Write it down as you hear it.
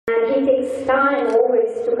he takes time always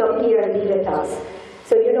to come here and be with us.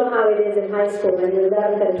 So you know how it is in high school when you're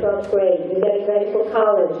 11th and 12th grade, you're getting ready for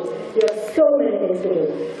college, you have so many things to do.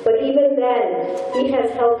 But even then, he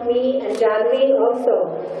has helped me and Janvi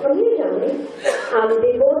also. Come here, Janvi.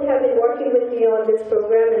 They both have been working with me on this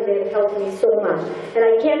program and they've helped me so much. And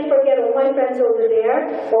I can't forget all my friends over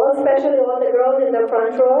there, especially all the girls in the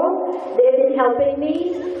front row. They've been helping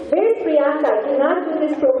me. Where's Priyanka? I cannot do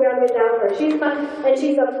this program without her. She's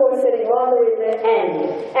of course sitting all the way at the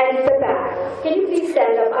end and at the back. Can you please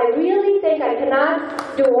stand up? I really think I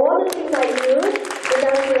cannot do all the things I do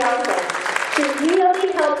without Priyanka. She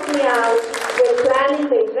really helps me out with planning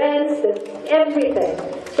the events, with everything.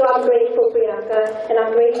 So I'm grateful, Priyanka, and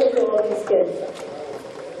I'm grateful to all these kids.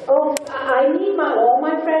 Oh, I need all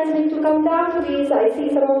my friends need to come down, please. I see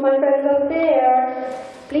some of my friends out there.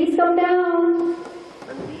 Please come down.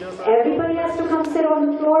 Everybody has to come sit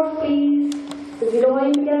on the floor, please, because you don't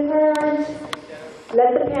want you to get hurt.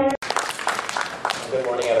 Let the parents. Good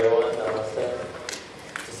morning, everyone.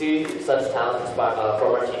 Namaste. To see such talent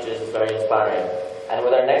from our teachers is very inspiring. And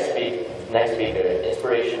with our next speaker,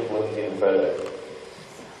 inspiration blooms even further.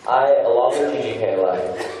 I, along with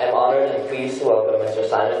GGKLI, am honored and pleased to welcome Mr.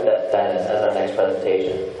 Simon Dennis as our next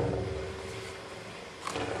presentation.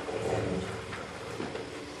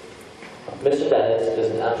 Mr. Dennis is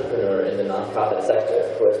an entrepreneur in the nonprofit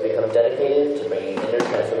sector who has become dedicated to bringing inner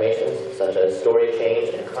transformations such as story change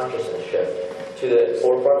and consciousness shift to the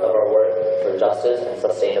forefront of our work for justice and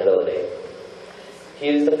sustainability. He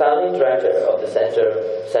is the founding director of the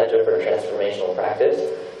Center for Transformational Practice,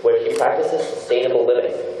 where he practices sustainable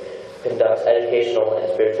living, conducts educational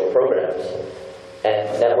and spiritual programs, and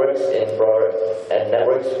networks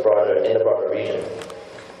broader in the broader region.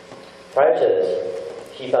 Prior to this,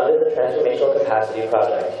 he founded the Transformational Capacity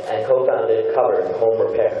Project and co-founded Cover Home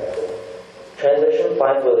Repair, Transition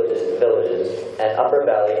 5 Villages, and Upper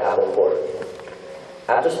Valley Apple Port.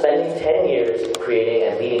 After spending 10 years creating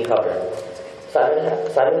and leading Cover,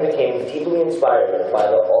 Simon became deeply inspired by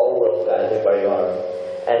the all-world Gayatri Pariyana,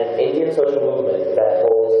 an Indian social movement that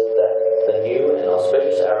holds that the new and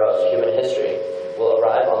auspicious era of human history will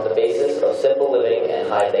arrive on the basis of simple living and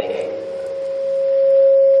high thinking.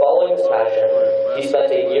 Following his passion, he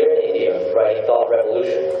spent a year in India writing Thought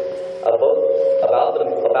Revolution, a book about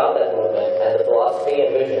that movement and the philosophy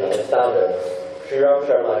and vision of its founder, Sriram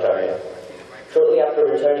Sharmacharya. Shortly after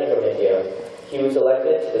returning from India, he was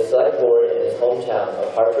elected to the select board in his hometown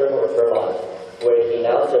of Hartford, Vermont, where he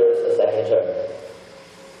now serves a second term.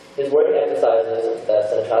 His work emphasizes the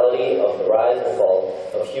centrality of the rise and fall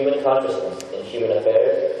of human consciousness in human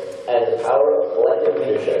affairs and the power of collective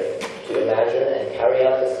leadership to imagine and carry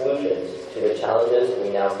out the solutions to the challenges we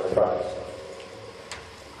now confront.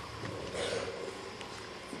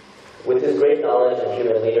 With his great knowledge in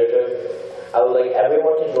human leadership, I would like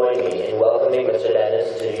everyone to join me in welcoming Mr.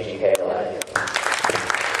 Dennis to GGKLI.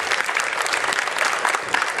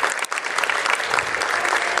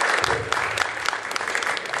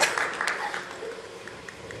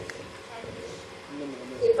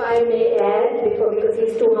 If I may add, because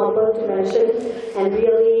he's too humble to mention and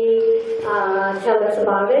really tell us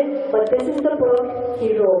about it, but this is the book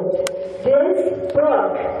he wrote. This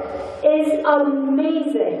book is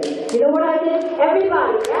amazing. You know what I did?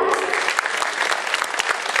 Everybody, yeah?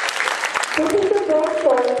 This is the book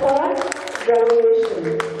called Thought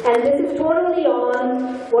Revolution, and this is totally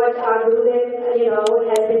on what our Gurudev,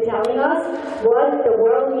 has been telling us, what the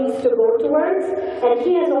world needs to go towards, and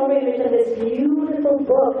he has already written this beautiful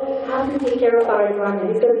book, How to Take Care of Our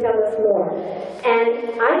Environment. He's going to tell us more.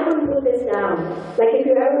 And I couldn't put this down. Like if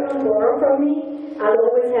you ever want to borrow from me, I'll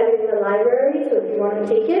always have it in the library, so if you want to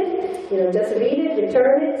take it, just read it,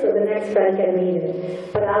 return it, so the next friend can read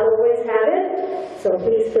it. But I'll always have it, so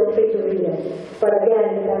please feel free to read it. But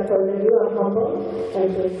again, without further ado, I'm humble,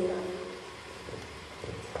 and please.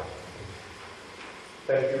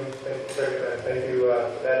 Thank you for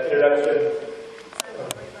that introduction.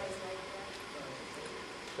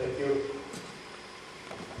 Thank you.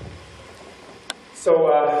 So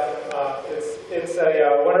it's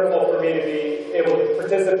wonderful for me to be able to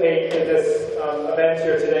participate in this event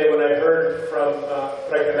here today. When I heard from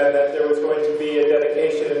Pregnamed that there was going to be a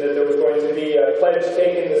dedication and that there was going to be a pledge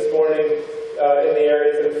taken this morning in the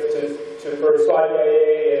areas for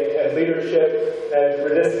Swadhyaya and leadership and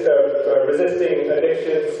resisting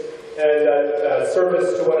addictions and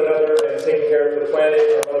service to one another and taking care of the planet,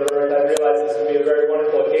 our Mother Earth, I realized this would be a very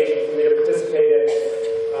wonderful occasion for me to participate in.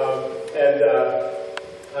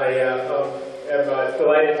 I am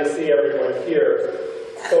delighted to see everyone here.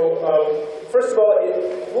 So, first of all,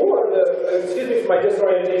 who are the, excuse me for my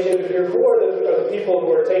disorientation here, who are the people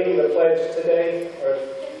who are are taking the pledge today? Or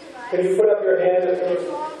can you put up your hand?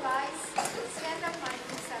 Stand up,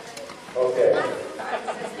 okay.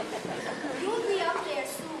 You'll be up there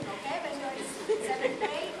soon, okay? When you're in 7th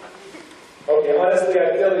grade. Okay, honestly,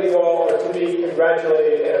 I feel that you all are to be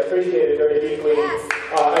congratulated and appreciated very deeply. Yes.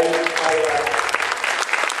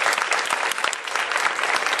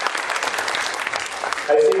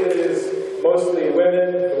 I see that it is mostly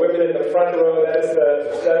women, the women in the front row. That is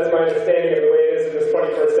my understanding of the way it is in this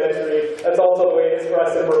 21st century. That's also the way it is for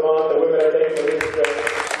us in Vermont. The women are taking the leadership.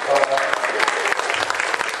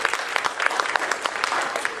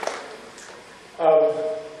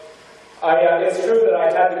 It's true that I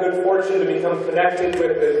had the good fortune to become connected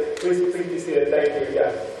with the, please be seated, thank you,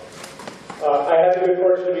 yeah. I had the good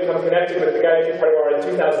fortune to become connected with the Gayatri in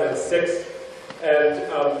 2006, and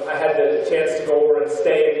I had the chance to go over and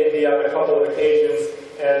stay in India on a couple of occasions,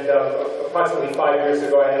 and approximately 5 years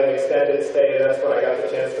ago I had an extended stay, and that's when I got the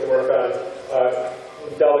chance to work on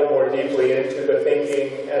delving more deeply into the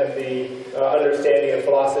thinking and the understanding and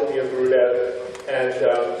philosophy of Gurudev, and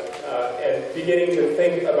beginning to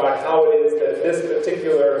think about how it is that this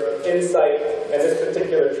particular insight and this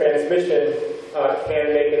particular transmission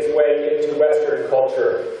can make its way into Western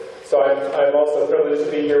culture. So I'm also privileged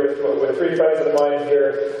to be here with three friends of mine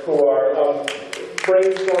here who are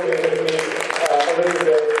brainstorming with me,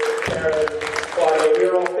 Elizabeth, Karen, Claudia.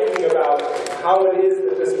 We're all thinking about how it is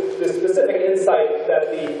that this specific insight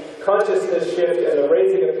that the consciousness shift and the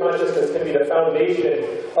raising of consciousness can be the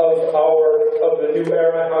foundation of the new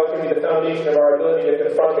era, how it can be the foundation of our ability to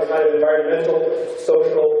confront the kind of environmental,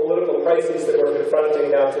 social, political crises that we're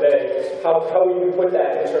confronting now today. How we can put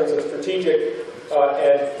that in terms of strategic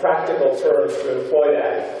and practical terms to employ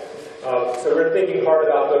that. So we're thinking hard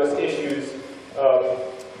about those issues,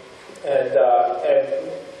 and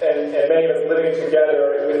many of us living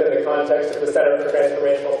together within the context of the Center for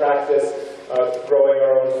Transformational Practice, growing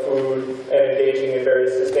our own food and engaging in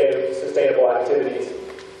various sustainable activities.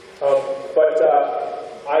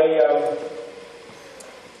 I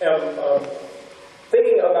am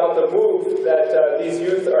thinking about the move that these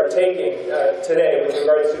youth are taking today with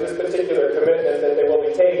regards to this particular commitment that they will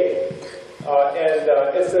be taking. To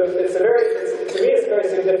me, it's a very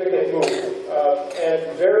significant move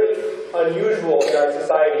and very unusual in our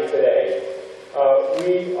society today.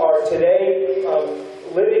 We are today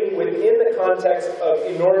living within the context of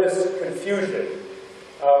enormous confusion,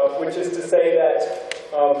 which is to say that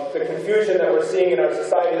the confusion that we're seeing in our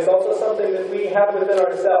society is also something that we have within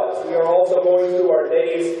ourselves. We are also going through our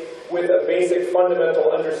days with a basic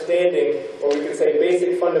fundamental understanding, or we could say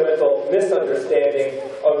basic fundamental misunderstanding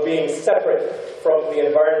of being separate from the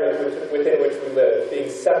environment within which we live, being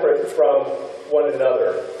separate from one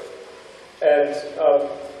another. And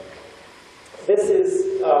this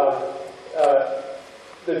is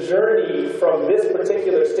the journey from this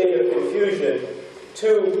particular state of confusion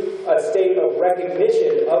to a state of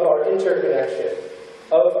recognition of our interconnection,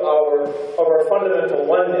 of our fundamental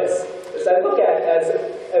oneness. As I look at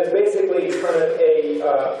as basically kind of a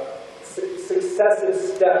successive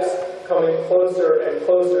steps coming closer and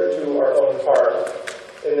closer to our own heart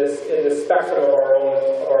in the spectrum of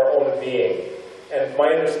our own being. And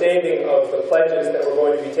my understanding of the pledges that we're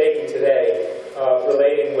going to be taking today,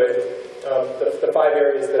 relating with the 5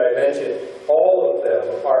 areas that I mentioned, all of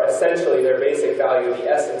them are essentially their basic value. The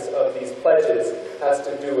essence of these pledges has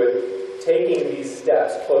to do with taking these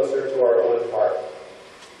steps closer to our own heart.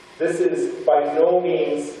 This is by no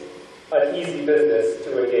means an easy business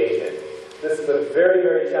to engage in. This is a very,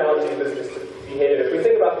 very challenging business to behave in. If we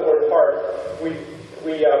think about the word heart, we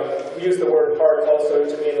use the word heart also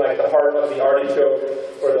to mean like the heart of the artichoke,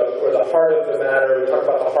 or the heart of the matter. We talk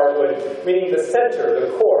about the heartwood, meaning the center,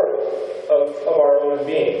 the core of our own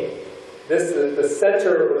being. This is the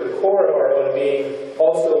center or the core of our own being,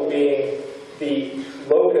 also being the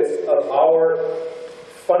locus of our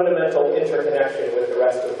fundamental interconnection with the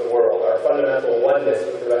rest of the world, our fundamental oneness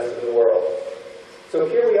with the rest of the world. So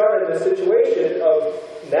here we are in the situation of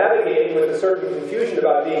navigating with a certain confusion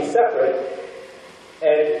about being separate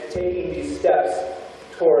and taking these steps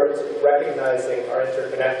towards recognizing our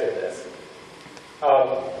interconnectedness.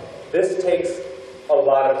 This takes a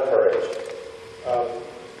lot of courage.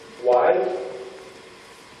 Why?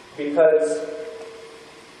 Because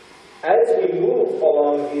as we move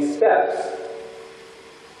along these steps,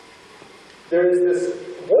 there is this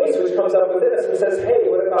voice which comes up within us and says, hey,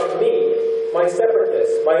 what about me? My separateness,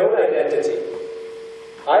 my own identity.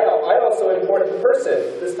 I also an important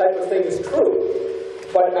person. This type of thing is true.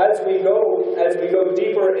 But as we go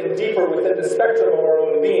deeper and deeper within the spectrum of our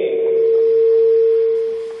own being,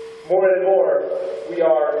 more and more we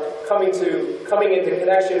are coming into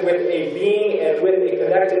connection with a being and with a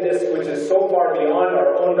connectedness which is so far beyond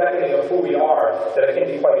our own reckoning of who we are that it can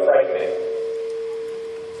be quite frightening.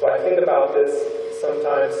 So I think about this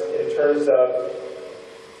sometimes in terms of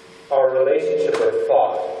our relationship with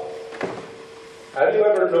thought. Have you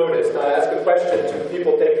ever noticed, and I ask a question to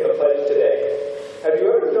people taking the pledge today, have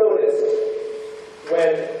you ever noticed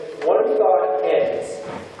when one thought ends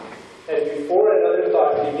and before another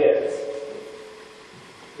thought begins,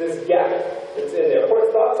 this gap that's in there? Of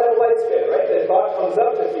course, thoughts have a lifespan, right? The thought comes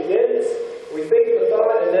up, it begins, we think the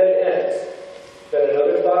thought, and then it ends. Then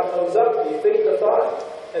another thought comes up, we think the thought,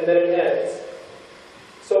 and then it ends.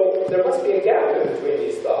 So there must be a gap in between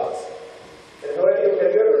these thoughts. And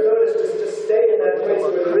have you ever noticed just stay in that place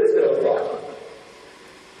where there is no thought?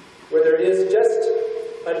 Where there is just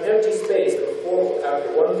an empty space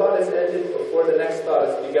after one thought is ended, before the next thought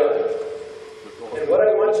has begun. And what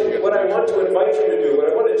I want to invite you to do, what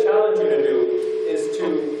I want to challenge you to do, is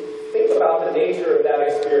to think about the nature of that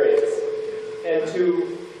experience and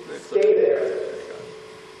to stay there.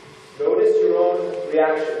 Notice your own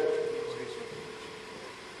reaction.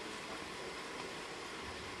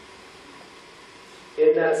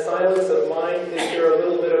 In that silence of mind, is there a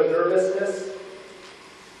little bit of nervousness?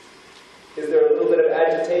 Is there a little bit of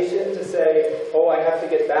agitation to say, oh, I have to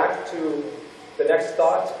get back to the next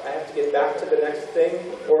thought, I have to get back to the next thing?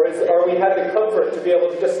 Or we have the comfort to be able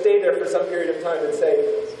to just stay there for some period of time and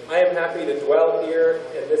say, I am happy to dwell here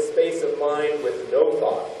in this space of mind with no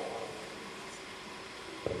thought?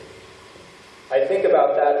 I think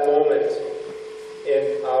about that moment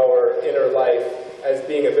in our inner life as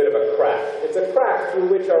being a bit of a crack. It's a crack through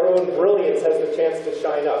which our own brilliance has the chance to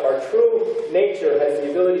shine up. Our true nature has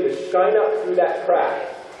the ability to shine up through that crack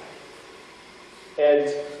and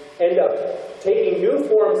end up taking new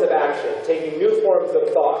forms of action, taking new forms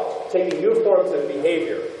of thought, taking new forms of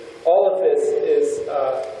behavior. All of this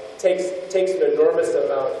takes an enormous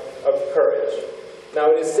amount of courage.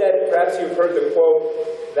 Now it is said, perhaps you've heard the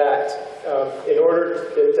quote, that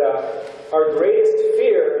our greatest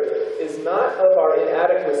fear is not of our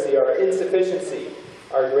inadequacy, our insufficiency.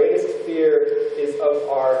 Our greatest fear is of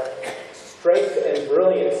our strength and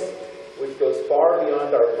brilliance, which goes far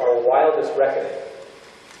beyond our wildest reckoning.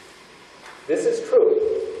 This is true.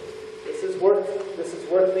 This is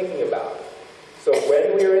worth thinking about. So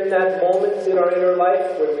when we are in that moment in our inner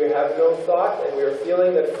life, when we have no thought and we are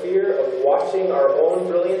feeling the fear of watching our own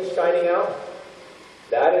brilliance shining out,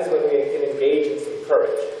 that is when we can engage in some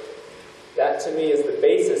courage. That, to me, is the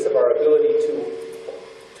basis of our ability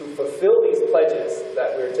to fulfill these pledges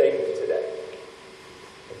that we're taking today.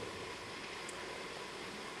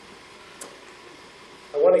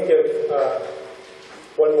 I want to give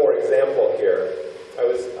one more example here. I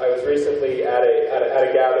was recently at a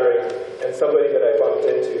gathering, and somebody that I bumped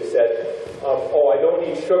into said, "Oh, I don't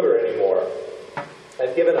need sugar anymore.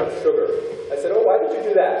 I've given up sugar." I said, "Oh, why did you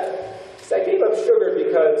do that?" He said, "I gave up sugar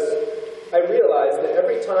because I realized that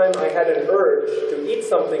every time I had an urge to eat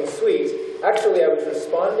something sweet, actually I was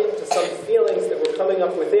responding to some feelings that were coming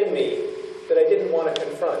up within me that I didn't want to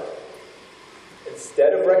confront.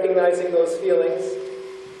 Instead of recognizing those feelings,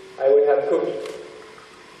 I would have cookie.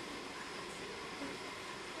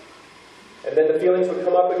 And then the feelings would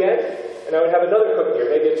come up again, and I would have another cookie, or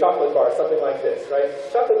maybe a chocolate bar, something like this, right?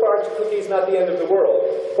 Chocolate bar, cookie is not the end of the world,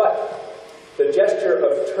 but the gesture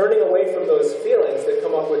of turning away from those feelings that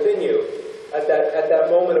come up within you at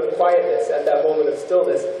that moment of quietness, at that moment of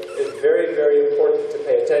stillness, is very, very important to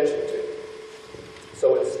pay attention to.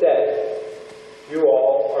 So instead, you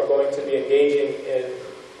all are going to be engaging in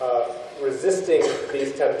resisting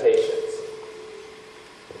these temptations.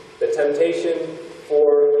 The temptation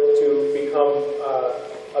to become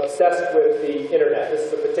obsessed with the internet. This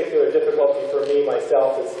is a particular difficulty for me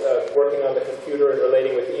myself, is working on the computer and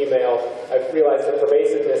relating with email. I've realized the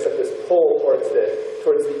pervasiveness of this pull towards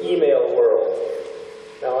the email world.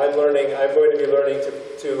 Now I'm going to be learning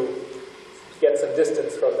to get some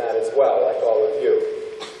distance from that as well, like all of you.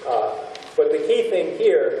 But the key thing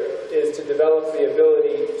here is to develop the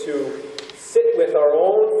ability to sit with our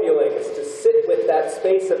own feelings, to sit with that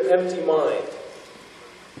space of empty mind,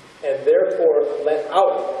 and therefore let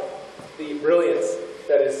out the brilliance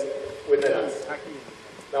that is within us.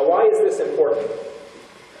 Now, why is this important?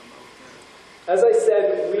 As I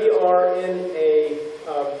said, we are in a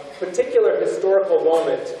particular historical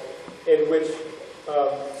moment in which,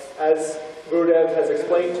 as Gurudev has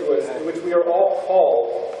explained to us, in which we are all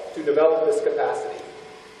called to develop this capacity.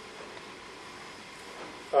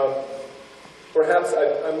 Perhaps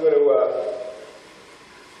I'm going to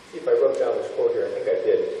see if I wrote down this quote here. I think I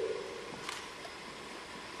did.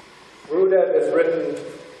 Gurudev has written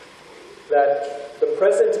that the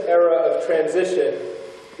present era of transition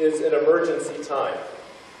is an emergency time,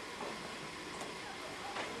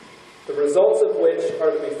 the results of which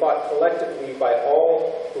are to be fought collectively by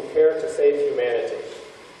all who care to save humanity.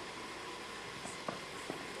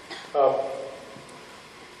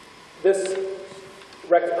 This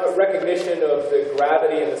recognition of the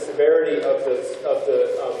gravity and the severity of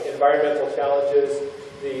the environmental challenges,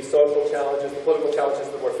 the social challenges, the political challenges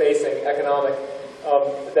that we're facing, economic,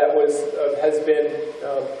 has been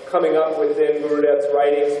coming up within Gurudev's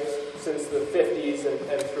writings since the 50s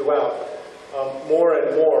and throughout. More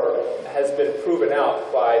and more has been proven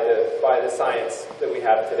out by the science that we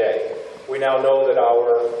have today. We now know that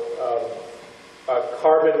our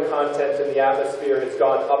carbon content in the atmosphere has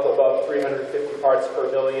gone up above 350 parts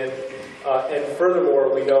per million, and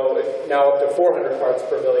furthermore, we know it's now up to 400 parts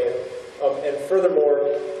per million. And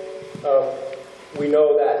furthermore, we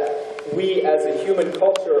know that we as a human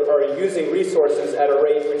culture are using resources at a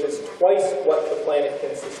rate which is twice what the planet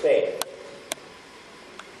can sustain.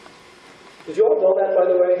 Did you all know that, by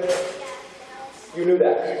the way? You knew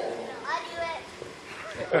that? I knew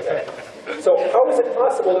it. Okay. So how is it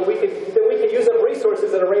possible that we can use up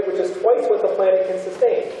resources at a rate which is twice what the planet can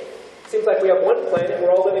sustain? Seems like we have one planet,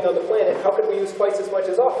 we're all living on the planet. How could we use twice as much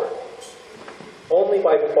as offered? Only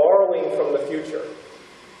by borrowing from the future.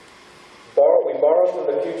 We borrow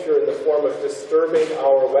from the future in the form of disturbing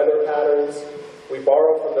our weather patterns. We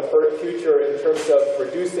borrow from the future in terms of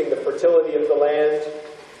reducing the fertility of the land.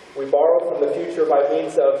 We borrow from the future by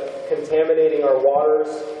means of contaminating our waters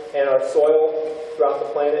and our soil throughout the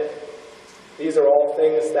planet. These are all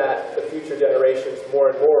things that the future generations more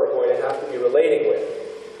and more are going to have to be relating with.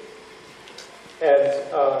 And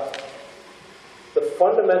the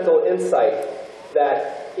fundamental insight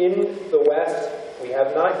that in the West we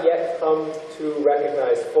have not yet come to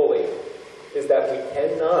recognize fully is that we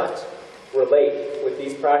cannot relate with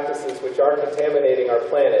these practices which are contaminating our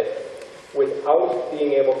planet without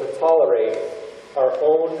being able to tolerate our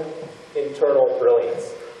own internal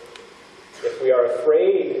brilliance. If we are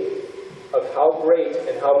afraid of how great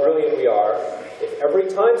and how brilliant we are, if every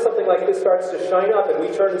time something like this starts to shine up and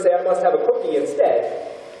we turn and say, I must have a cookie instead,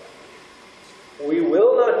 we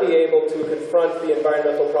will not be able to confront the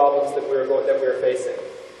environmental problems that we're facing.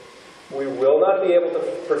 We will not be able to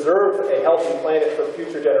preserve a healthy planet for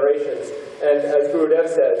future generations. And as Gurudev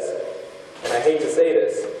says, and I hate to say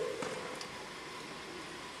this,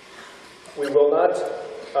 we will not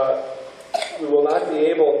be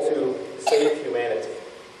able to save humanity.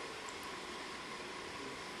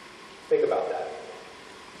 Think about that.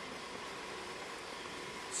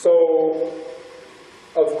 So,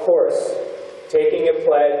 of course, taking a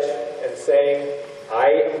pledge and saying, I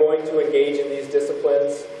am going to engage in these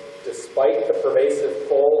disciplines despite the pervasive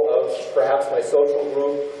pull of perhaps my social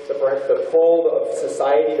group, the pull of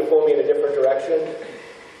society to pull me in a different direction,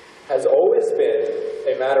 has always been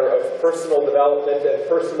a matter of personal development and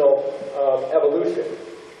personal evolution.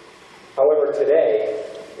 However, today,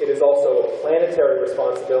 it is also a planetary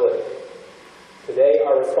responsibility. Today,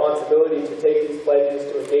 our responsibility to take these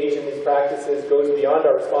pledges, to engage in these practices, goes beyond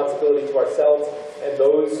our responsibility to ourselves and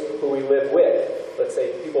those who we live with. Let's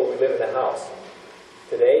say people we live in the house.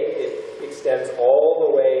 Today, it extends all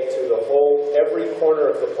the way to every corner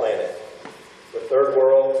of the planet. The third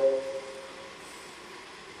world,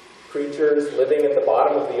 creatures living at the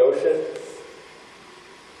bottom of the ocean,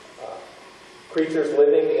 creatures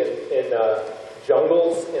living in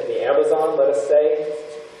jungles in the Amazon, let us say,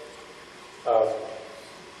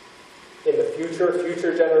 in the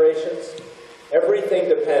future generations. Everything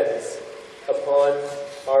depends upon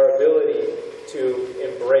our ability to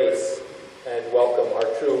embrace and welcome our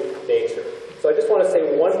true nature. So I just want to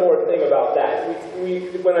say one more thing about that.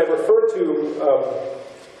 When I refer to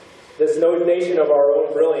this notion of our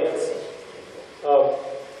own brilliance,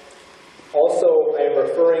 also I am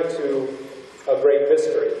referring to a great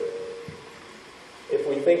mystery. If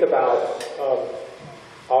we think about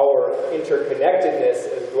our interconnectedness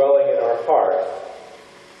as dwelling in our heart,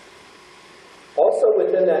 also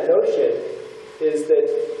within that notion is that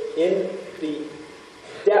in the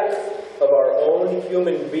depth of our own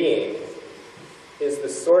human being is the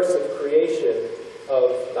source of creation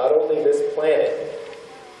of not only this planet,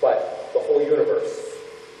 but the whole universe.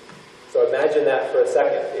 So imagine that for a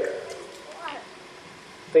second here.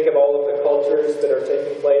 Think of all of the cultures that are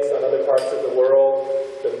taking place on other parts of the world,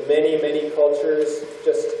 the many, many cultures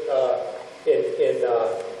just in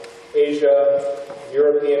Asia,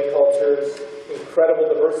 European cultures, incredible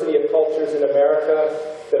diversity of cultures in America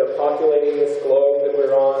that are populating this globe that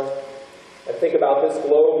we're on. And think about this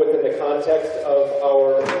globe within the context of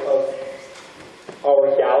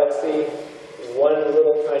our galaxy, one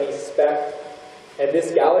little tiny speck, and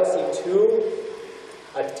this galaxy too,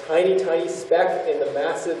 a tiny, tiny speck in the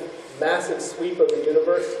massive, massive sweep of the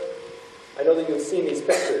universe. I know that you've seen these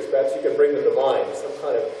pictures. Perhaps you can bring them to mind.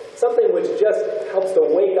 Something which just helps to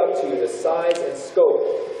wake up to you the size and scope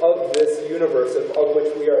of this universe of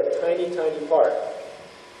which we are a tiny, tiny part.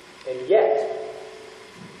 And yet,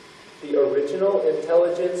 the original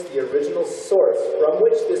intelligence, the original source from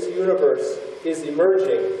which this universe is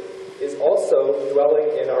emerging is also dwelling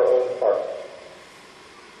in our own heart.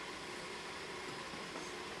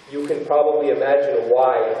 You can probably imagine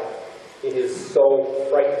why it is so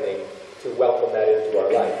frightening to welcome that into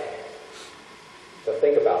our life. So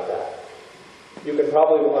think about that. You can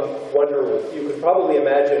probably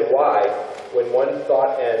imagine why, when one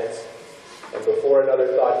thought ends and before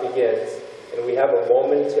another thought begins, and we have a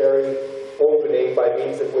momentary opening by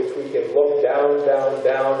means of which we can look down, down,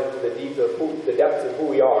 down into the depths of who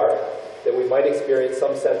we are, that we might experience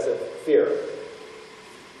some sense of fear.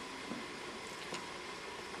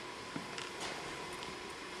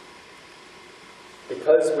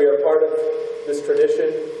 Because we are part of this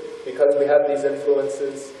tradition, because we have these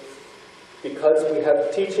influences, because we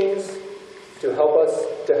have teachings to help us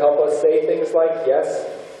say things like, yes,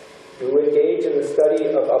 do engage in the study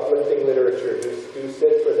of uplifting literature, do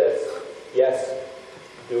sit for this. Yes,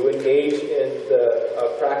 do engage in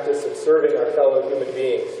the practice of serving our fellow human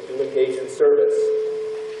beings, do engage in service,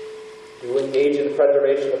 do engage in the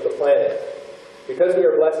preservation of the planet. Because we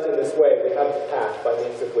are blessed in this way, we have a path by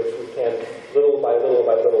means of which we can, little by little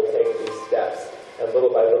by little, take these steps, and little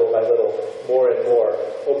by little by little, more and more,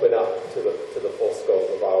 open up to the full scope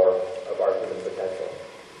of our human potential.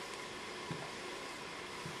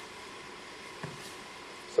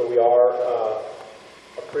 So we are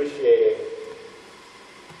appreciating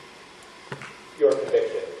your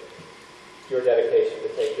conviction, your dedication to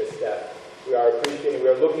take this step. We are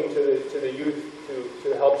looking to the youth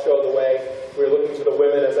to help show the way. We're looking to the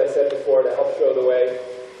women, as I said before, to help show the way.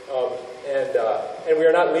 And we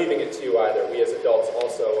are not leaving it to you either. We as adults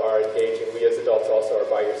also are engaging. We as adults also are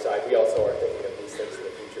by your side. We also are thinking of these things in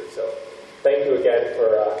the future. So thank you again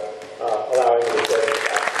for allowing me to share this.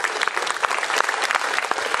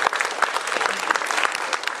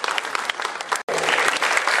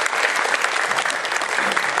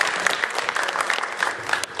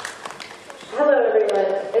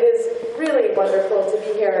 Wonderful to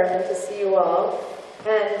be here and to see you all.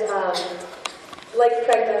 And like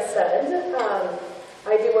Kendra said,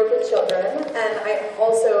 I do work with children, and I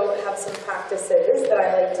also have some practices that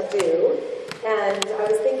I like to do. And I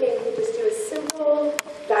was thinking we could just do a simple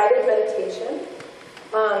guided meditation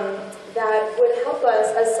that would help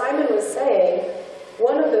us, as Simon was saying,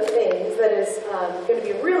 one of the things that is going to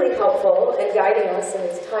be really helpful in guiding us in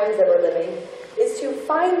these times that we're living is to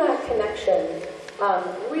find that connection.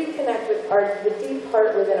 Reconnect with the deep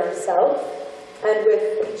part within ourselves and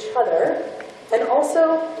with each other, and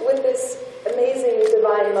also with this amazing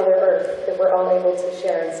divine Mother Earth that we're all able to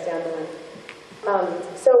share and stand on.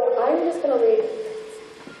 So I'm just going to read.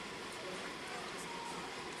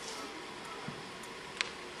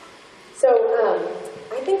 So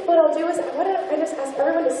I think what I'll do is I just ask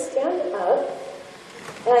everyone to stand up,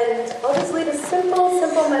 and I'll just lead a simple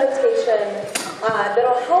meditation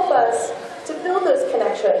that'll help us to build those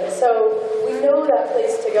connections, so we know that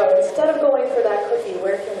place to go. Instead of going for that cookie,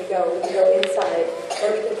 where can we go? We can go inside,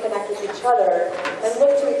 and we can connect with each other, and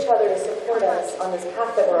look to each other to support us on this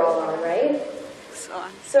path that we're all on, right?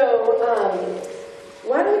 So,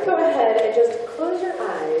 why don't we go ahead and just close your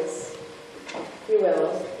eyes, if you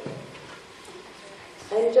will,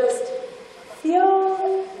 and just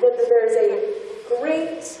feel that there's a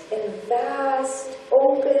great and vast,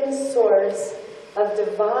 open source of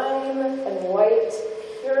divine and white,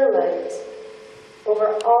 pure light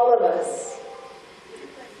over all of us.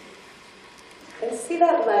 And see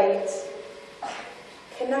that light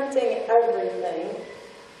connecting everything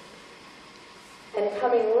and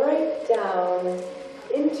coming right down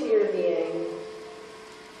into your being,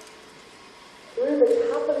 through the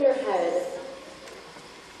top of your head,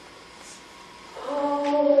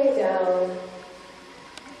 all the way down,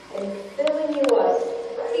 and filling you up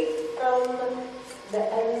right from the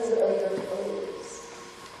ends of your toes.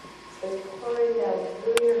 So it's pouring down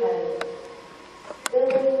through your head,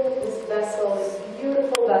 filling this vessel, this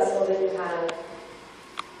beautiful vessel that you have,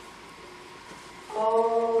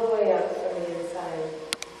 all the way up from the inside.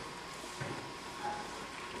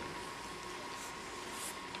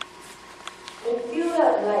 And feel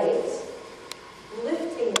that light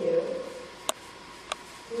lifting you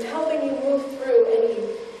and helping you move through any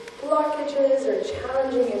blockages or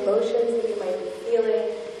challenging emotions that you might be feeling.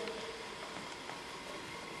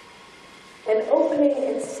 and opening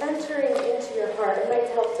and centering into your heart. It might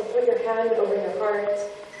help to put your hand over your heart.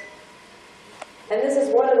 And this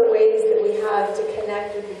is one of the ways that we have to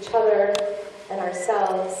connect with each other and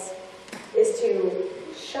ourselves, is to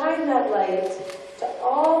shine that light to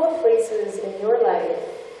all the places in your life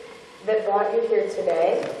that brought you here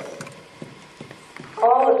today,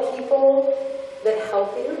 all the people that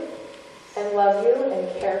help you and love you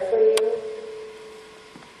and care for you,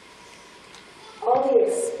 all the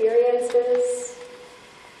experiences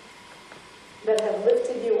that have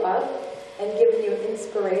lifted you up and given you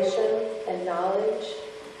inspiration and knowledge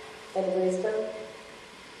and wisdom.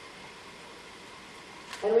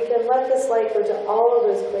 And we can let this light go to all of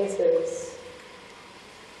those places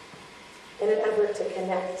in an effort to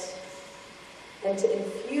connect and to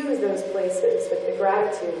infuse those places with the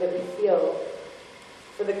gratitude that we feel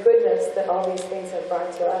for the goodness that all these things have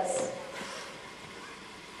brought to us.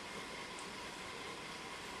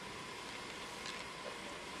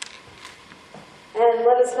 And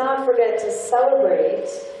let us not forget to celebrate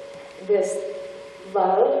this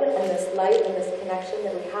love and this light and this connection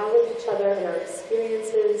that we have with each other and our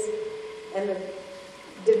experiences and the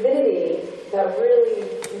divinity that really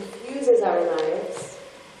infuses our lives.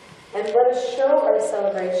 And let us show our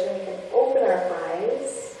celebration. We can open our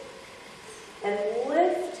eyes and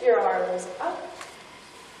lift your arms up,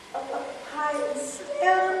 up, up high, and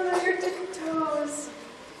stand on your tiptoes.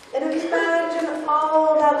 And imagine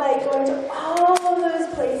all of that light going to all of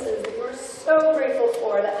those places that you're so grateful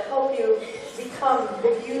for, that help you become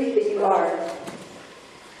the beauty that you are.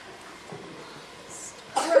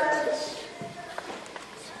 Stretch.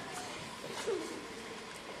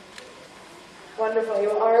 Wonderful.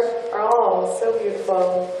 You are all so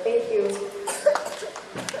beautiful. Thank you.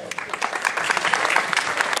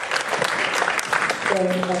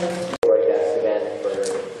 Our guests again for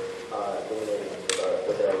illuminating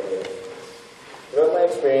with their ideas. Throughout my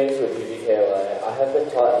experience with GGKLI, I have been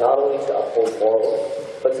taught not only to uphold morals,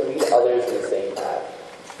 but to lead others in the same path.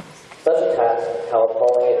 Such a task, how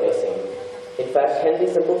appalling it may seem, in fact can be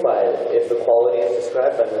simplified if the qualities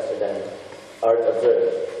described by Mr. Den are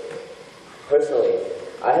observed. Personally,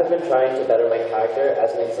 I have been trying to better my character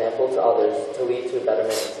as an example to others to lead to a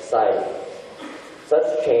betterment in society.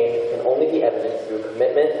 Such change can only be evident through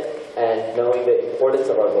commitment and knowing the importance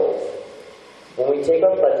of our goals. When we take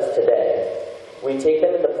our pledges today, we take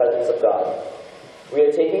them in the presence of God. We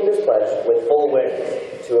are taking this pledge with full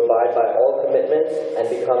awareness to abide by all commitments and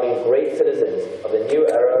becoming great citizens of a new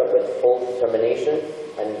era with full determination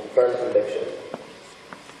and firm conviction.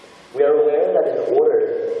 We are aware that in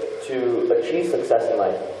order to achieve success in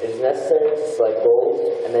life, it is necessary to select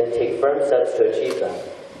goals and then take firm steps to achieve them.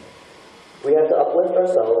 We have to uplift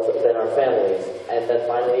ourselves, then our families, and then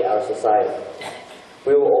finally our society.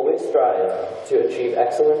 We will always strive to achieve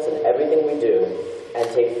excellence in everything we do and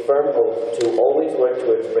take firm oath to always work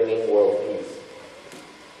towards bringing world peace.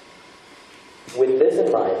 With this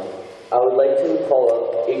in mind, I would like to call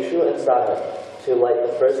up Ikshu and Sahib to light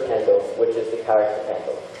the first candle, which is the character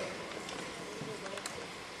candle.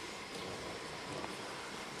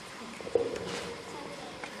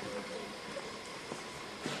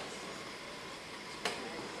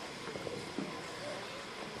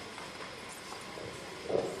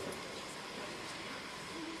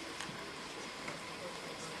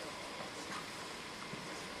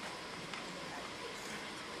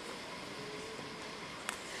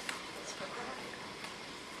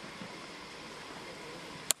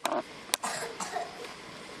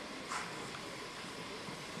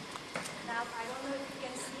 Now, I don't know if you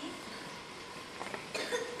can see.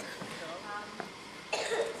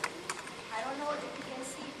 I don't know if you can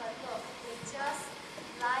see, but look, they just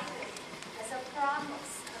lighted as a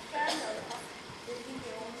promise, a candle of building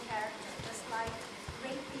their own character, just like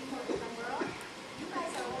great people in the world. You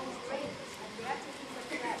guys are all great, and they are taking the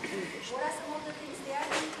pledge. What are some of the things they are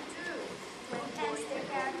going to do to enhance their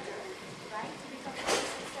character, right? To become very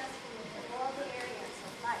successful in all the areas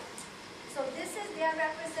of life. So this is, they are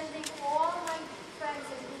representing all my friends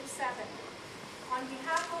in Group 7. On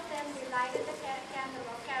behalf of them, we lighted the candle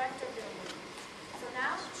of character building. So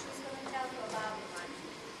now, she's going to tell you about it.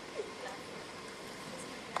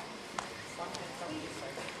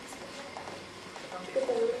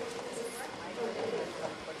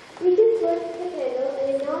 We just lit the candle and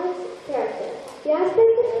acknowledged character. The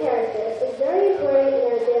aspect of character is very important in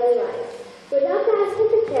our daily life. Without the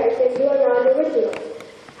aspect of character, you are not original.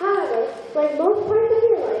 However, like most parts of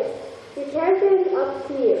your life, your character is up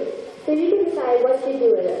to you, so you can decide what to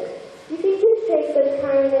do with it. You can choose traits of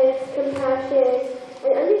kindness, compassion,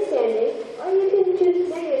 and understanding, or you can choose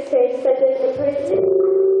negative traits such as impertinence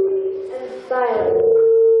and violence.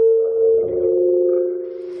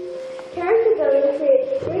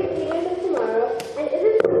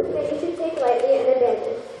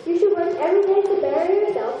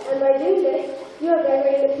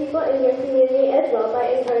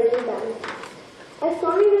 As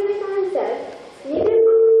Swami Vivekananda said, neither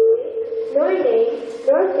quantity, nor name,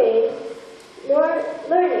 nor fame, nor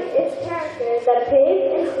learning, it's character that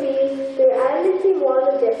paves and cleans through adamantine walls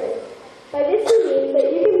of difference. By this we mean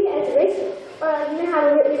that you can be as rich, or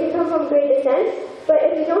you can come from great descent, but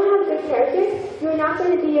if you don't have good character, you're not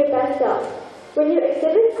going to be your best self. When you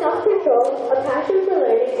exhibit self-control, a passion for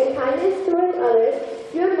learning, and kindness towards others,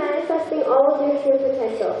 you are manifesting all of your true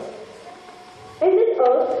potential. In this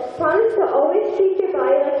oath, promise to always treat your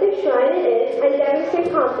body like the shrine it is and demonstrate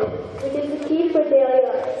confidence, which is the key for daily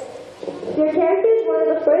life. Your character is one of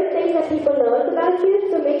the first things that people notice about you,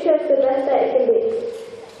 so make sure it's the best that it can be.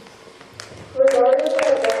 Regardless of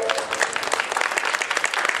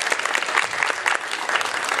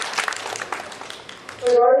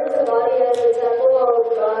body as a temple of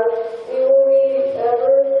God, we will be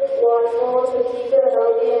ever watchful to keep it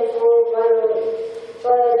healthy and full of vitality.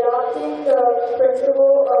 By adopting the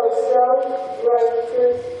principle of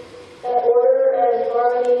self-righteousness and order and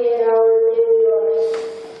harmony in our daily lives.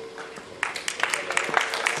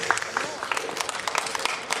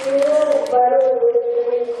 We will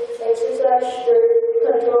vitally exercise strict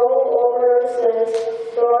control over sense,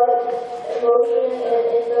 thought, emotion, and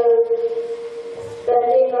in the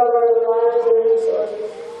spending of our lives and resources.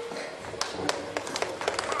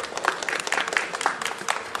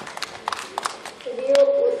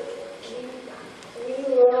 We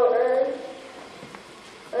will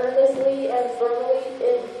earnestly and firmly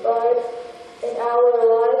imbibe in our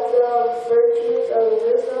lives the virtues of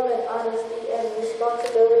wisdom and honesty and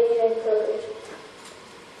responsibility and courage.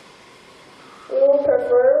 We will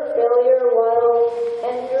prefer failure while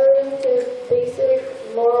adhering to basic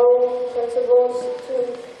moral principles to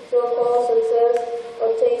so-called success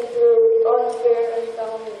obtained through unfair and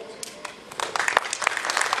foul means.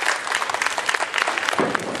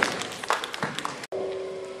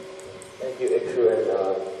 Thank you, Ikshu and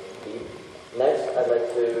Deep. Next, I'd like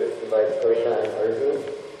to invite Karina and Arjun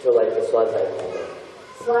to light the Swadhyaya candle.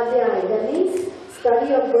 Swadhyaya, that means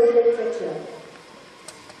study of good literature.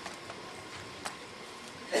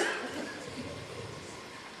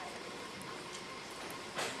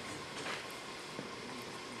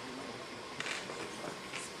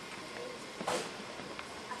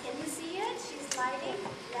 Can you see it? She's lighting.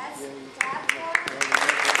 Let's clap for her.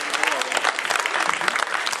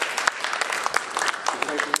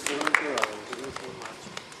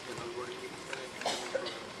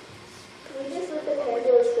 We just lit the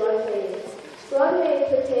candle of Swadhyaya. Swadhyaya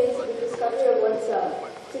pertains to the discovery of oneself.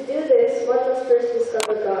 To do this, one must first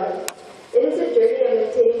discover God. It is a journey of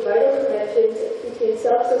maintaining vital connections between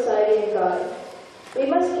self, society, and God. We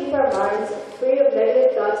must keep our minds free of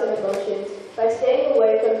negative thoughts and emotions by staying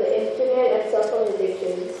away from the internet and cell phone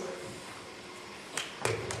addictions.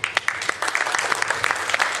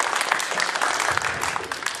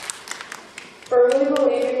 Firmly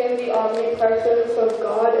believing in the omnipresence of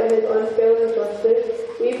God and His unfailing justice,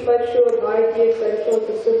 we pledge to abide the essential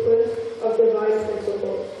disciplines of divine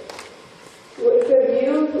principles. With a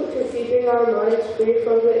view to keeping our minds free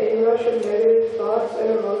from the inrush of negative thoughts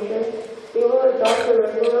and emotions, we will adopt a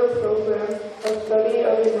regular program of study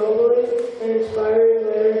of ennobling and inspiring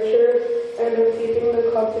literature and of keeping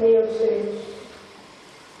the company of saints.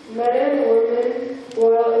 Men and women,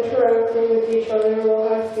 while interacting with each other, will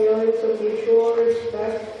have feelings of mutual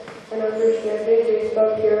respect and understanding based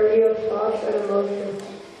on purity of thoughts and emotions.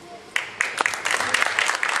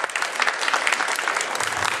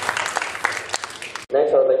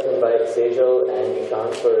 Next, I would like to invite Sejal and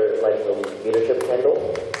Ishan for lighting the leadership candle.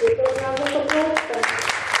 Can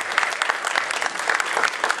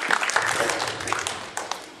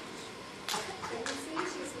you see?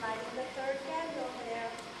 She's lighting the third candle there.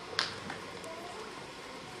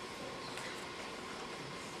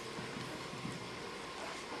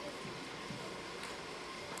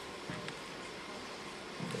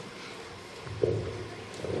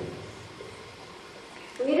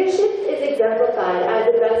 Leadership is exemplified as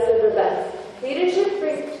the best of the best. Leadership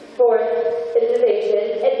brings forth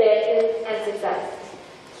innovation, advancement, and success.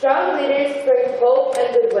 Strong leaders bring hope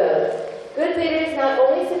and goodwill. Good leaders not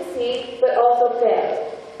only succeed, but also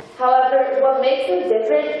fail. However, what makes them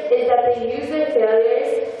different is that they use their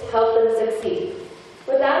failures to help them succeed.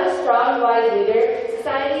 Without a strong, wise leader,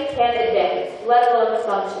 society can't advance, let alone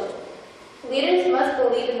function. Leaders must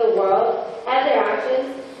believe in the world and their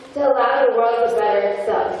actions to allow the world to better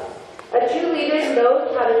itself. A true leader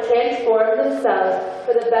knows how to transform themselves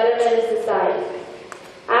for the betterment of society.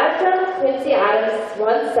 As John Quincy Adams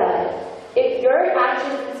once said, if your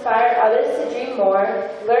actions inspire others to dream more,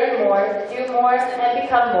 learn more, do more, and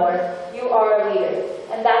become more, you are a leader.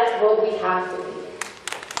 And that's what we have to be.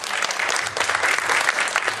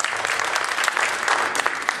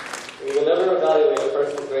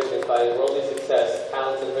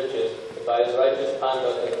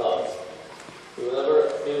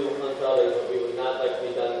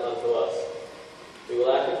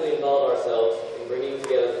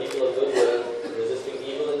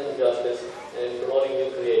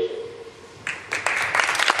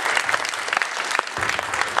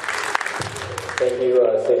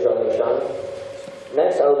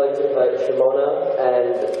 Mona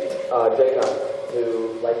and Jacob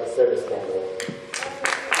to light the service candle.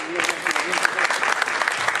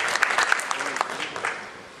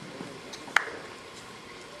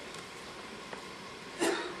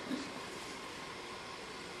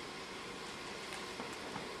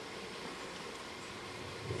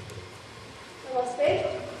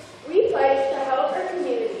 Namaste. We pledge to help our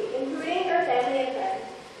community, including our family and friends,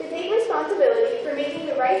 to take responsibility for making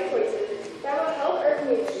the right choices that will help our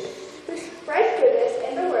community, to spread goodness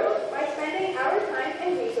in the world by spending our time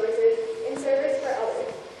and resources in service for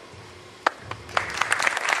others.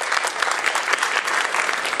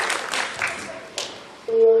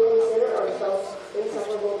 We will consider ourselves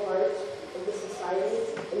inseparable parts of the society,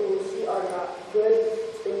 and we will see our good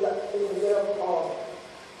in the good of all.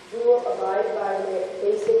 We will abide by the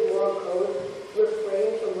basic moral code,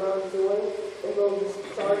 refrain from wrongdoing, and will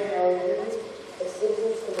discharge our duties as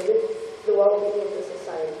citizens committed to the well-being of the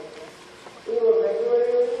society. We will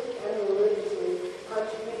regularly and religiously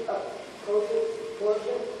contribute a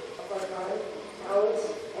portion of our time, talents,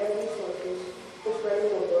 and resources to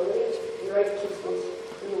spreading mobility and righteousness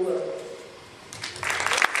in the world.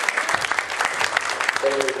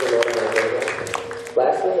 Thank you, Mona and Jacob.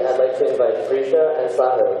 Lastly, I'd like to invite Prisha and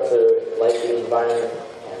Sahil to light the environment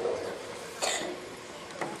candle.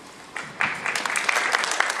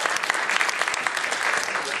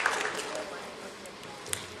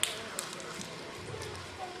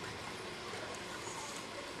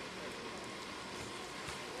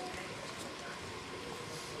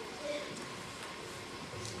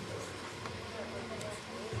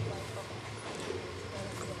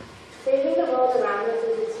 Saving the world around us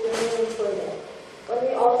is extremely important. When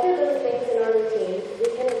we alter those things in our routine, we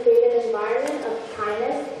can create an environment of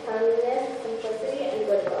kindness, cleanliness, simplicity, and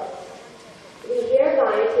goodwill. We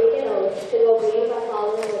hereby take an oath to obey by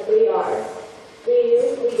following the 3 R's: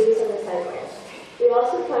 reuse, reduce, and recycle. We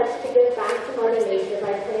also pledge to give back to Mother Nature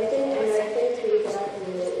by planting and nurturing trees in our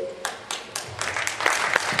community.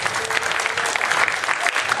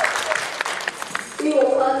 We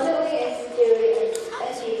will constantly and sincerely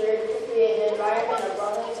endeavor to create an environment of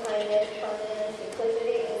loving kindness, cleanliness,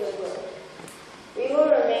 simplicity, and goodwill. We will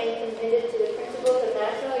remain committed to the principles of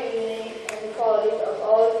national unity and the qualities of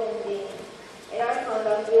all human beings. In our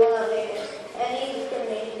conduct, we will not make any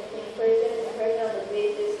discrimination between persons and persons on the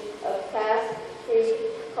basis of caste, creed,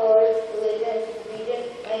 color, religion, region,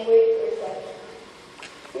 language, or sex.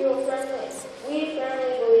 We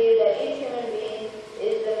firmly believe that each human being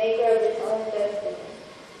is the maker of its own destiny.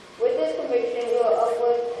 With this conviction, we will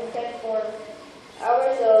uplift and transform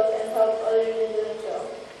ourselves and help others in doing so.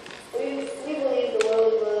 We believe the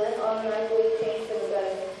world will then automatically change for the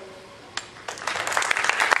better.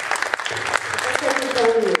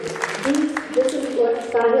 This is what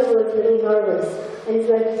Sahil was really nervous. And he's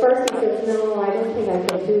like, first he says, no, I don't think I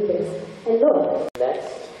can do this. And look.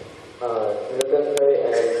 Next, Nritya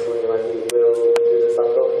and Bunyamanti will do the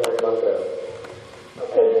Sankalp and Mantra.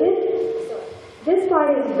 Okay, this part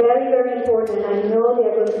is very, very important. I know they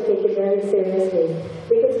are going to take it very seriously.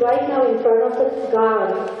 Because right now in front of the God,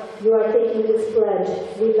 you are taking this pledge.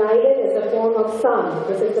 We light it as a form of sun.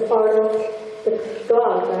 This is the part of the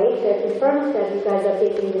God, right? That in front of that you guys are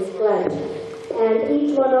taking this pledge. And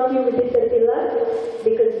each one of you did the tilak,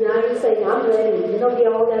 because now you're saying, I'm ready. You know, we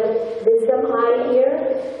all have wisdom eye here.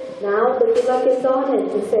 Now the tilak is on it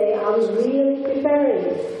to say, I'm really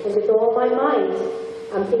preparing. And with all my might,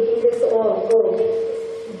 I'm taking this all.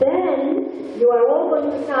 Then, you are all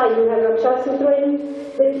going to tie. You have Raksha Sutra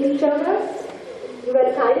with each other. You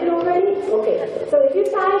have tied it already? Okay. So if you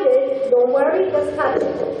tied it, don't worry, just touch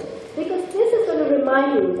it. Because this is going to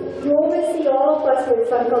remind you, you always see all of us with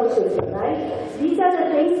Sankalp Sutra, right? These are the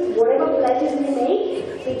things, whatever pledges we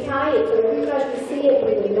make, we tie it. So every time we see it,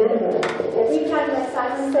 we remember. Every time that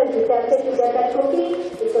Simon says, you tell it to get that cookie,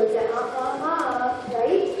 it's going to say,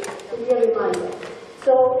 right? To be a reminder.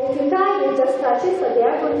 So if you tie it, just touch it, but they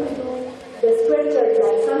are going to do the scriptures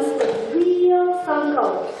like Sanskrit, real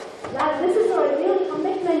Sankalp. Now this is a real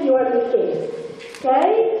commitment you are making.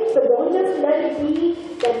 Okay? So don't just let it be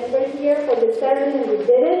that we were here for the ceremony and we did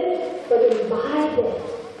it, but imbibe it.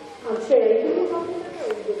 I'm sure you did something or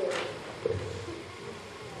you did it.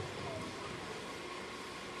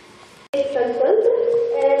 Sankalp,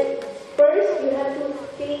 and first you have to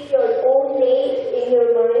speak your own name in your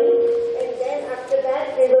mind, and then after that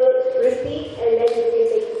we will repeat, and then you can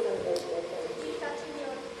take the Sankalp.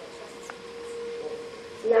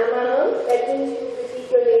 Namaham, that means you repeat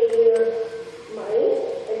your name in your mind,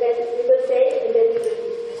 and then you will say, and then you repeat.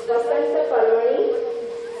 VasantPanchmi,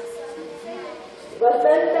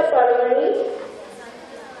 VasantPanchmi,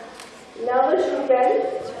 Navashrutan,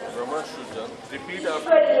 Repeat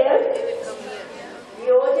ईश्वरीय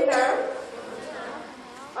योजना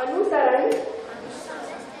अनुसरण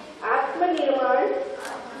आत्मनिर्माण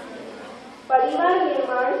परिवार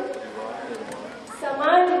निर्माण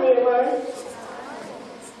समाज निर्माण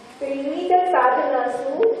त्रिविध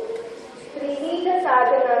साधनासु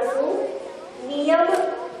नियम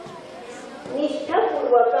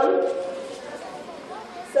निष्ठापूर्वकम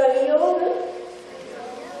सहयोग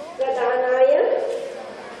प्रदानाय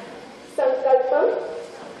संकल्पम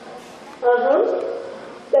अहम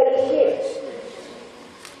करिष्ये.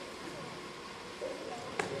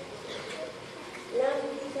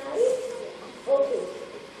 Okay.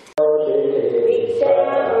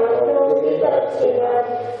 दीक्षयामाप्नोति दक्षिणां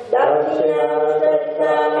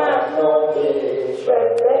सत्तामाप्नोति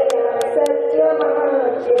श्रद्धया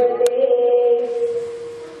सत्यमाप्यते.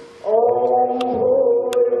 ॐ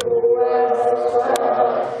भूर्भुवः स्वः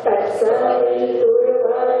तत्सवितुर्वरेण्यं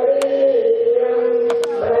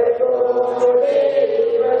भर्गो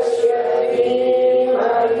देवस्य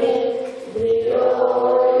धीमहि धियो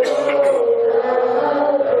यो नः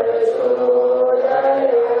प्रचोदयात्.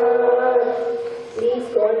 Please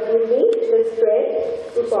God give me the strength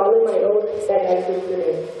to follow my oath that I took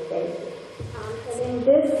today. Thank you. And in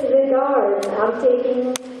this regard, I'm taking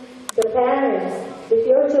the parents, if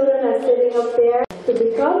your children are sitting up there, to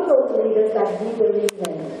become those leaders that we believe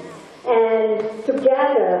in. And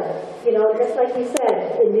together, just like you said,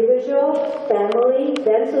 individual, family,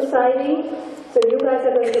 then society. So you guys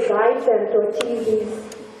are going to guide them to achieve these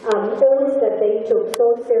goals that they took so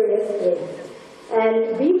seriously.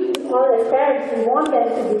 And we all as parents, we want them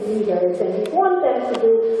to be leaders and we want them to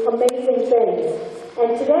do amazing things. And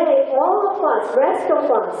today, all of us, rest of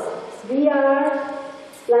us, we are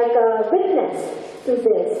like a witness to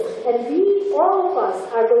this. And we, all of us,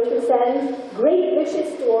 are going to send great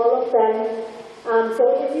wishes to all of them. So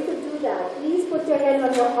if you could do that, please put your hand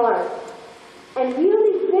on your heart. And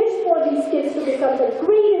really wish for these kids to become the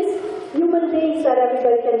greatest human beings that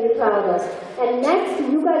everybody can be proud of. And next,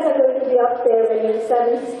 you guys are going to be up there when you're in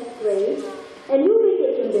 7th grade. And you'll be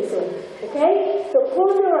taking this in, okay? So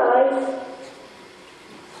close your eyes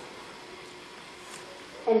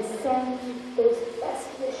and send those best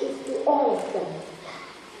wishes to all of them.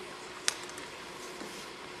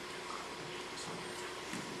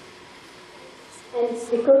 And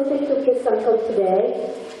because they took this uncle today,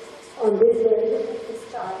 on this day, this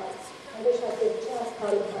child, I wish I could just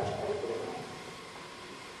hug her.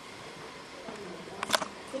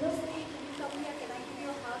 Can you come here? Can I give you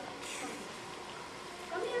a hug?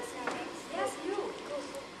 Come here, sweetie. Yes, you.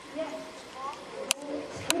 Yes.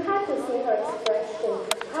 You have to see her expression,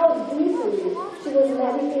 how deeply she was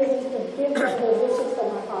meditating to give her her wishes from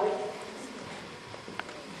her heart.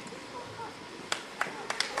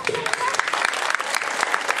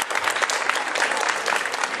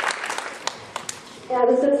 I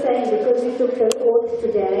was just saying, because we took the oath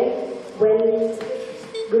today, when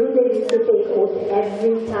Gurudev used to take oath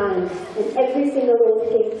every time, and every single oath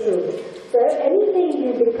came true. So anything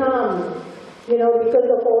you become, because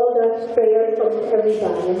of all the prayers from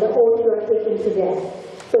everybody and the oath you are taking today.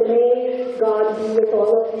 So may God be with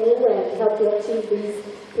all of you and help you achieve these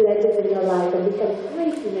pledges in your life and become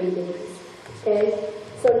great human beings. Okay?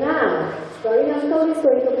 So now, Gauri Uncle is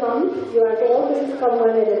going to come. You are all going to come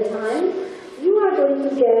one at a time. You are going to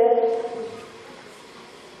get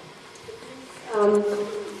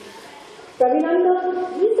Ravinanda,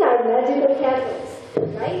 these are magical candles,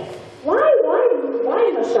 right? Why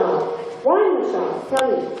Mashal? Why Mashal? Tell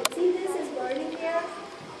me. See, this is burning here.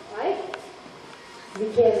 Right? We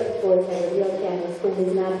can, of course, have a real candle. School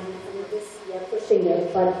is not, we are pushing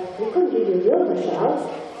it, but we couldn't give you real Mashals.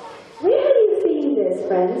 Where are you seeing this,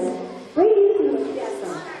 friends? Where do you see this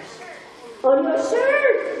from? On your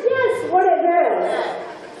shirt! Yes, what a girl!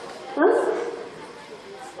 Huh?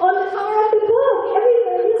 On the cover of the book,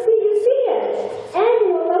 everywhere you see it.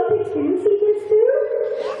 Annual Olympics, do you see this too?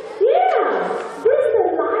 Yeah! This is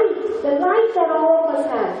the light that all of us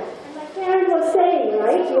have. And like Karen was saying,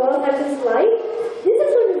 right, you all have this light. This is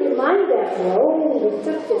going to remind them, we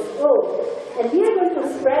took this oath. And we are going to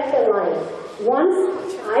spread the light. Once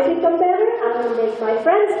I become better, I'm going to make my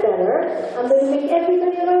friends better. I'm going to make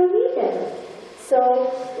everybody around me better. So,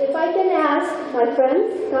 if I can ask my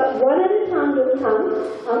friends, one at a time will come.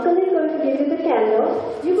 Uncle is going to give you the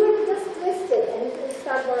candle. You're going to just twist it and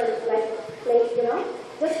start burning, like,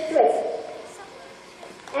 just twist.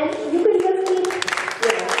 And you can just keep,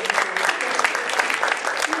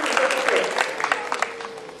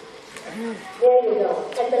 There you go.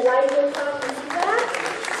 And the light will come, you see that?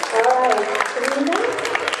 All right, Selena.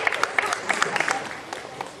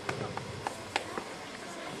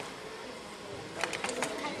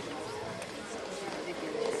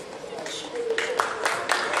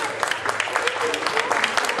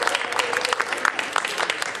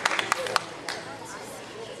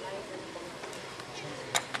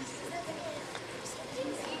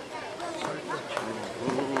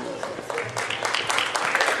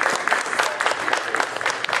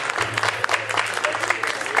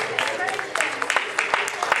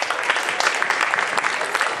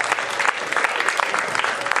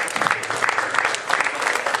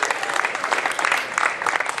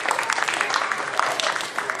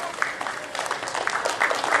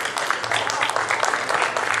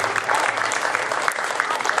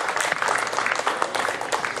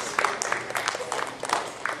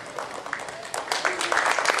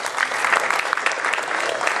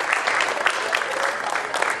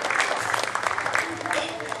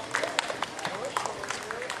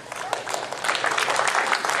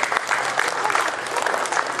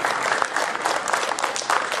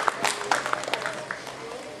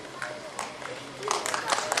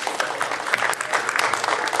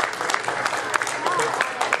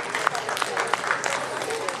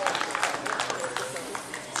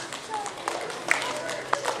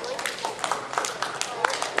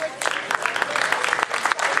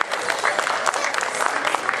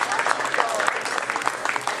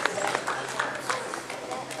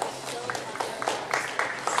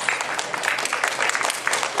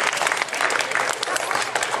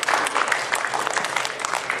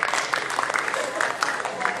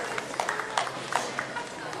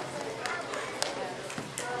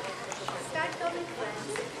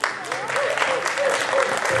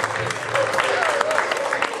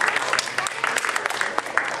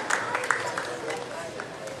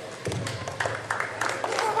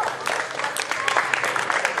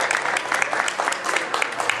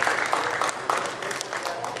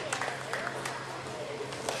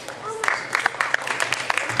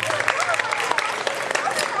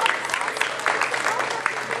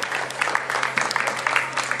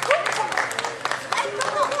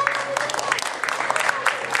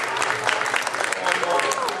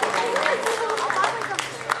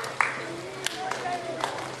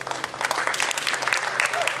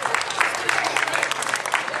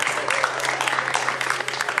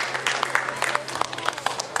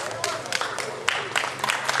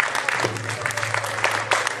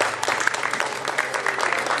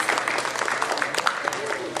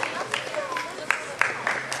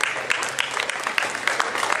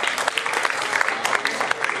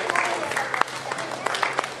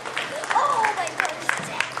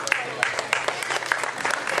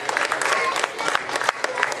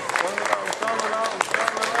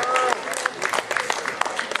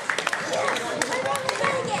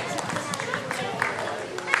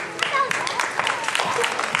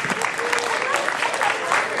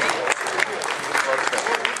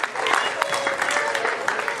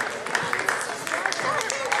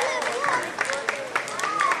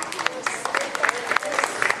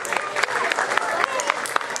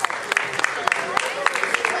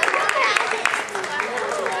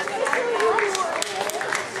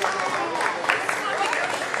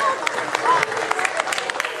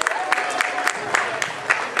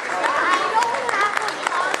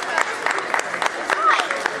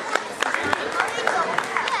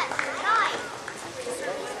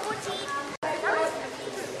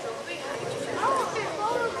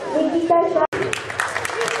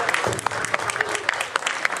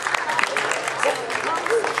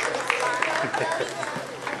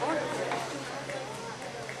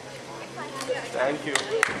 Thank you.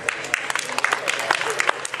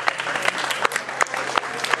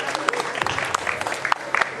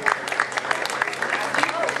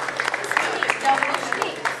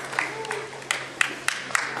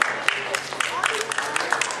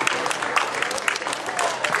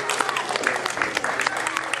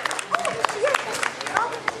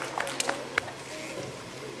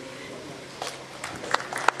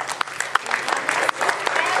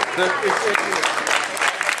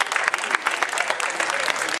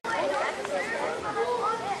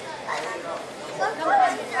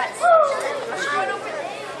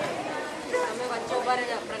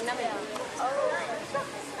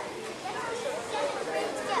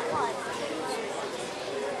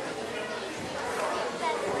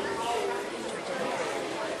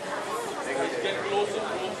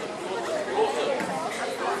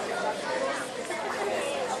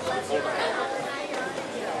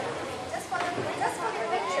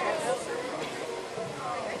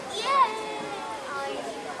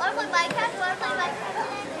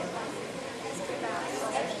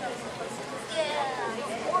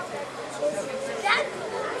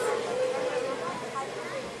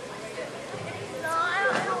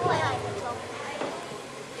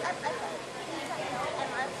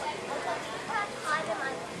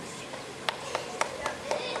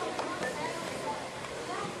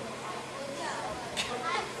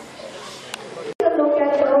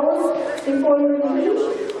 Before you leave?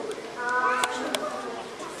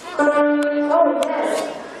 Oh yes.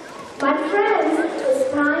 My friends, it's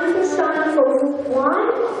time to shine for group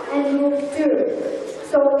 1 and group 2.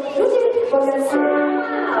 So look at what the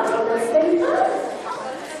sound of the center.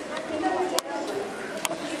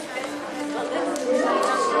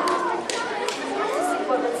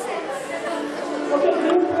 Okay,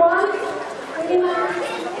 group 1.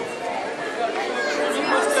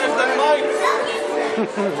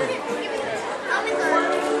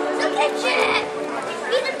 Look at Jack!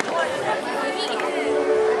 He's in 4th grade.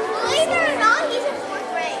 Believe it or not, he's in 4th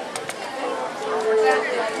grade.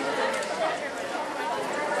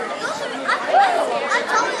 I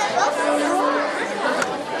told you that both of them are.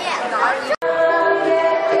 Yeah.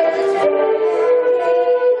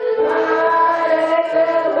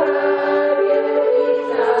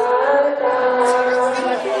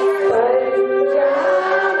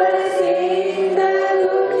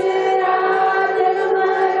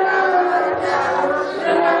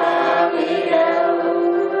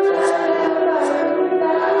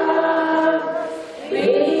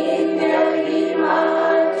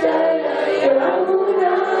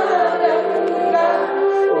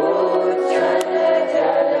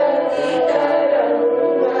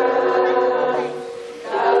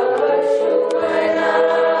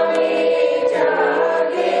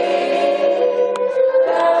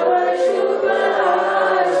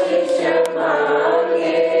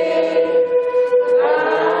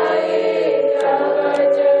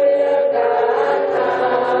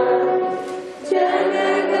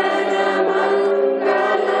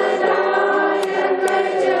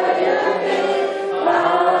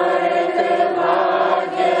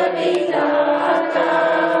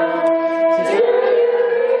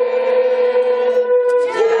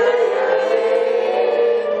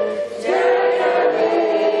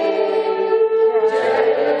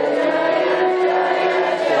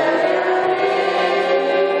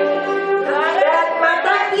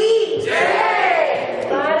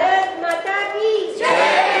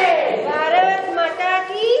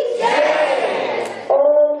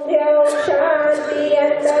 Om Sham Shanti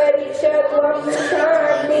Antariksham